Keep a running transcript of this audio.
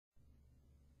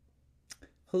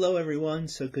Hello everyone,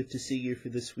 so good to see you for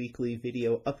this weekly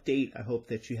video update. I hope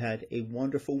that you had a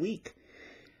wonderful week.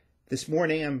 This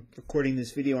morning, I'm recording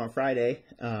this video on Friday,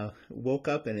 woke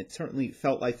up and it certainly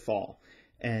felt like fall.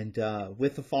 And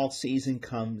with the fall season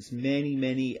comes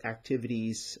many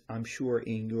activities, I'm sure,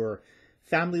 in your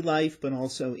family life, but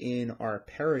also in our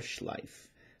parish life.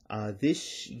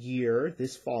 This year,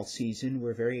 this fall season,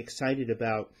 we're very excited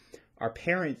about our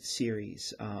parent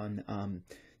series on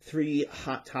 3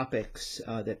 hot topics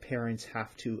that parents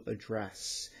have to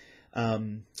address.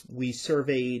 We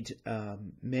surveyed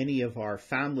many of our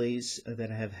families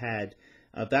that have had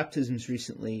baptisms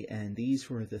recently, and these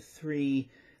were the 3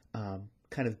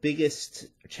 kind of biggest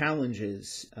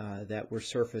challenges that were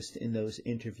surfaced in those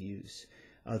interviews.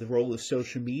 The role of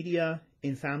social media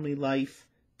in family life,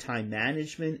 time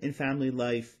management in family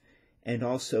life, and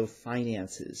also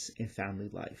finances in family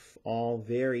life, all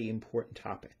very important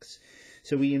topics.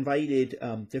 So we invited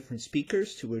different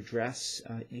speakers to address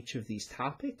each of these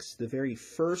topics. The very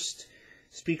first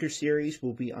speaker series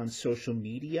will be on social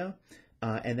media,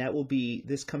 and that will be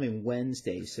this coming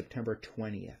Wednesday, September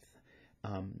 20th.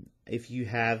 If you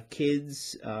have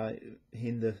kids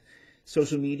in the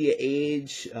social media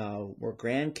age or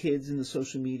grandkids in the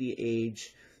social media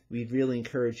age, we'd really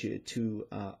encourage you to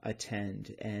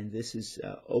attend. And this is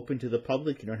open to the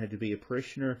public. You don't have to be a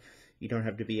parishioner. You don't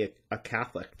have to be a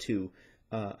Catholic to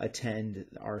attend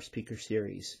our speaker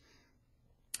series.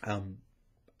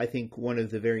 I think one of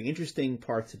the very interesting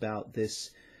parts about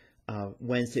this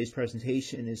Wednesday's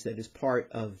presentation is that as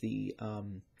part of the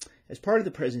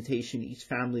presentation, each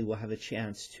family will have a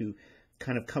chance to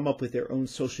kind of come up with their own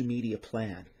social media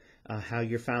plan, how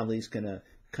your family is going to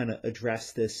kind of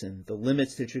address this and the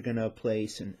limits that you're going to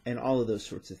place and all of those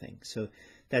sorts of things. So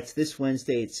that's this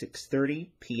Wednesday at 6:30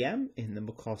 p.m. in the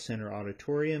McCall Center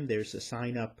Auditorium. There's a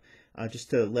sign up just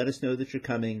to let us know that you're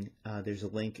coming. There's a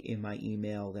link in my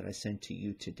email that I sent to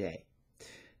you today.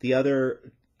 The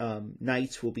other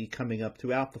nights will be coming up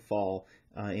throughout the fall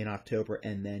in October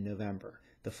and then November.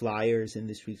 The flyers in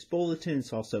this week's bulletin.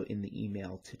 It's also in the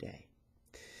email today.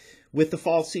 With the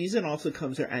fall season also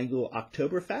comes our annual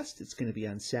Oktoberfest. It's going to be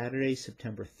on Saturday,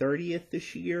 September 30th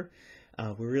this year.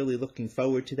 We're really looking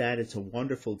forward to that. It's a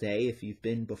wonderful day. If you've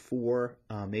been before,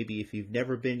 maybe if you've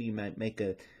never been, you might make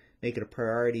it a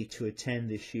priority to attend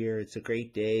this year. It's a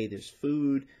great day. There's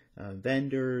food,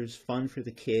 vendors, fun for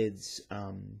the kids. It's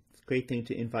a great thing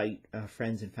to invite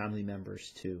friends and family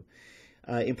members to.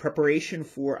 In preparation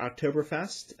for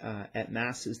Oktoberfest at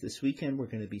Masses this weekend, we're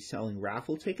going to be selling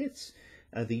raffle tickets.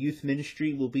 The youth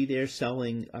ministry will be there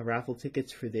selling raffle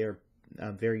tickets for their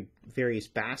various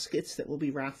baskets that will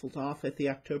be raffled off at the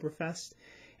Oktoberfest.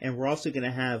 And we're also going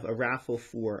to have a raffle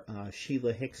for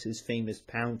Sheila Hicks's famous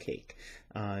pound cake.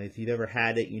 If you've ever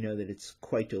had it, you know that it's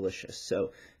quite delicious.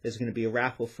 So there's going to be a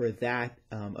raffle for that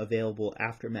available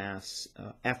after Mass,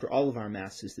 after all of our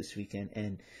Masses this weekend.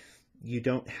 And you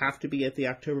don't have to be at the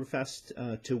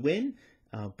Oktoberfest to win,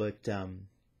 but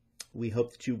we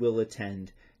hope that you will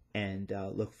attend and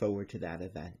look forward to that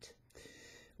event.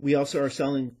 We also are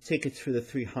selling tickets for the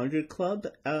 300 Club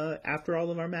after all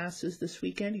of our Masses this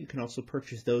weekend. You can also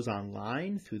purchase those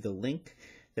online through the link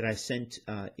that I sent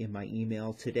in my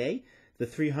email today. The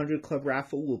 300 Club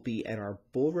raffle will be at our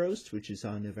Bull Roast, which is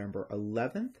on November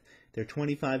 11th. They're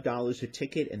 $25 a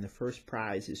ticket, and the first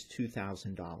prize is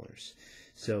 $2,000.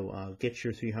 So get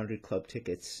your 300 Club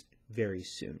tickets very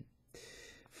soon.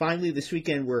 Finally, this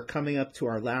weekend, we're coming up to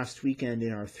our last weekend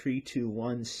in our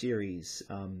 3-2-1 series.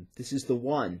 This is the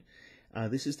one.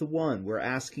 This is the one. We're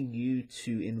asking you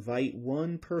to invite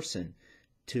one person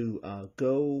to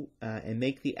go and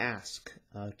make the ask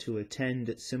to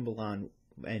attend Symbolon,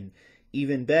 and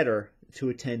even better, to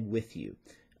attend with you.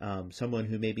 Someone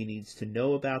who maybe needs to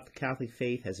know about the Catholic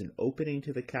faith, has an opening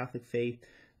to the Catholic faith,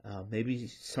 maybe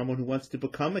someone who wants to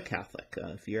become a Catholic.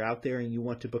 If you're out there and you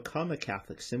want to become a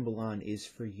Catholic, Symbolon is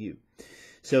for you.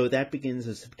 So that begins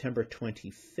on September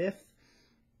 25th.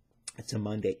 It's a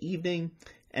Monday evening,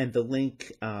 and the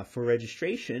link for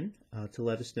registration to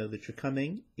let us know that you're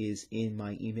coming is in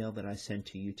my email that I sent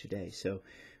to you today. So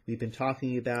we've been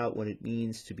talking about what it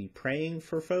means to be praying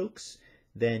for folks,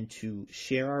 then to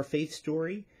share our faith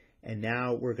story, and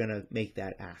now we're going to make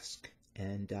that ask.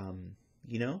 And,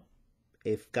 you know,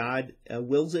 if God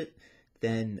wills it,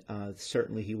 then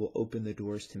certainly he will open the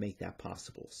doors to make that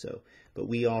possible. So, but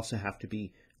we also have to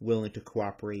be willing to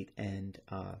cooperate and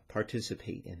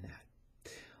participate in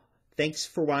that. Thanks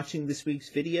for watching this week's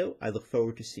video. I look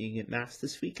forward to seeing you at Mass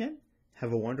this weekend.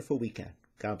 Have a wonderful weekend.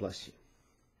 God bless you.